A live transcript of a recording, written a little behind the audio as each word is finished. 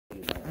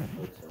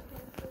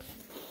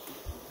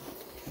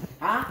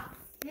Huh?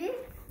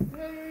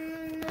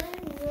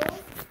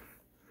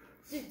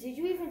 Dude, did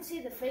you even see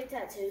the fake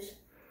tattoos?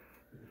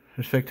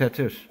 There's fake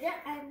tattoos. Yeah,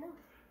 I know.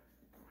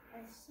 I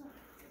saw.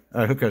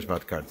 Alright, who cares about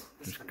the card?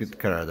 Just get the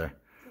card out of there.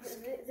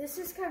 This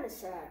is kind of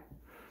sad.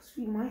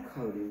 Sweet, my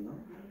card, you know.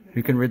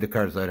 You can read the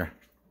cards later.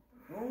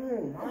 Oh,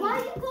 why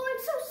are you going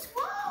so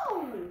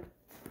slow?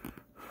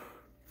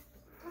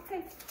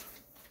 Okay.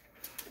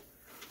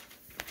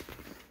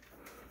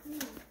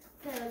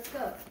 Okay, let's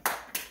go.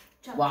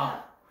 Chop wow,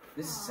 chop.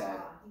 this is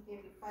sad. He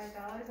gave you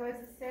 $5. What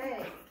does it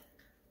say?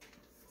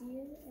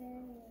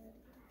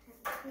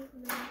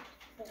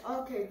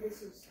 Okay,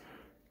 this is.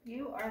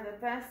 You are the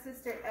best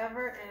sister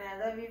ever, and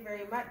I love you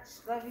very much.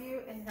 Love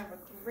you, and have a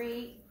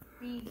great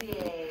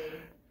B-Day.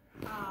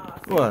 Oh,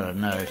 What a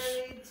nice.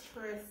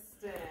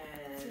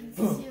 Tristan.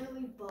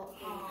 Sincerely, Bo.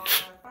 Oh,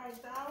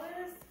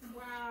 $5?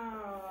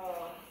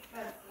 Wow,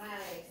 that's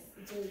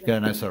nice. Got a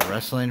nice little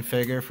wrestling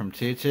figure from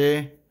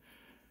TT.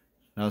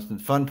 Now it's the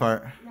fun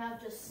part. Now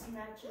just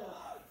snatch it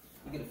up.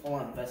 You get a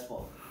full-on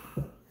festival.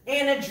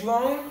 And a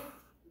drone?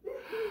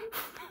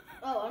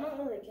 Oh, I don't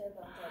really care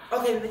about that.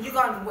 Okay, but you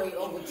got way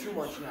over too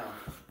much now.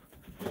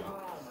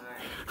 Oh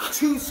my.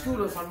 2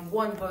 scooters on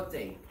one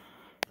birthday.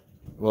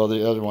 Well,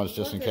 the other one's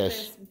just in Look at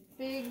case. this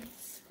big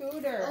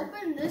scooter.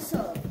 Open this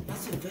up.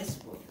 That's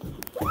invisible.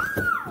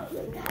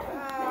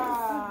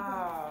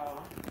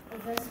 Wow. A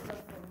Vespa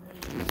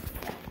from me.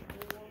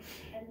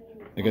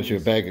 I got you a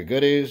bag of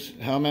goodies,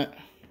 helmet.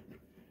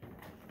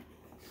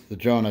 The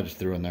drone I just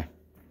threw in there.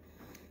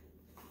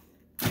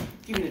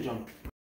 Give me the drone.